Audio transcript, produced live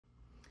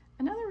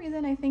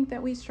reason I think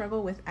that we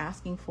struggle with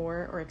asking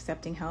for or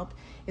accepting help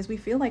is we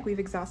feel like we've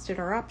exhausted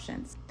our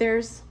options.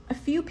 There's a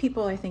few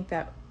people I think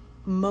that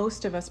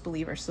most of us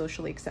believe are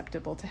socially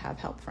acceptable to have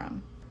help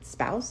from.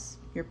 Spouse,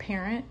 your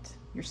parent,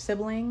 your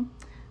sibling,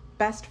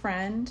 best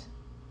friend,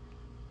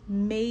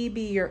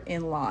 maybe your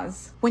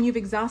in-laws. When you've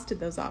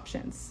exhausted those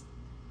options,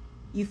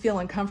 you feel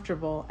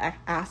uncomfortable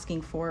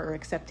asking for or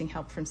accepting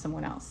help from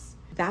someone else.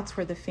 That's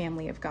where the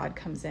family of God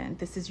comes in.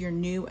 This is your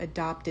new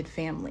adopted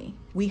family.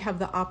 We have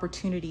the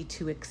opportunity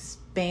to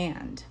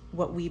expand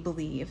what we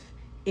believe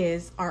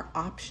is our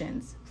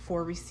options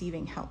for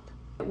receiving help.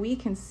 We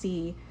can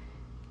see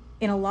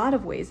in a lot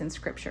of ways in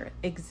Scripture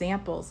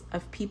examples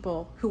of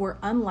people who were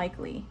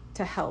unlikely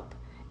to help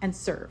and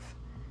serve.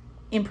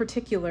 In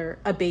particular,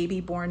 a baby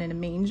born in a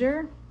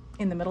manger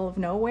in the middle of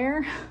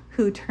nowhere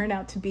who turned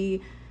out to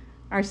be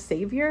our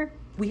Savior.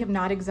 We have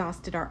not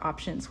exhausted our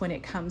options when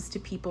it comes to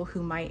people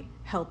who might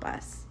help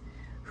us,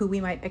 who we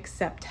might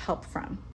accept help from.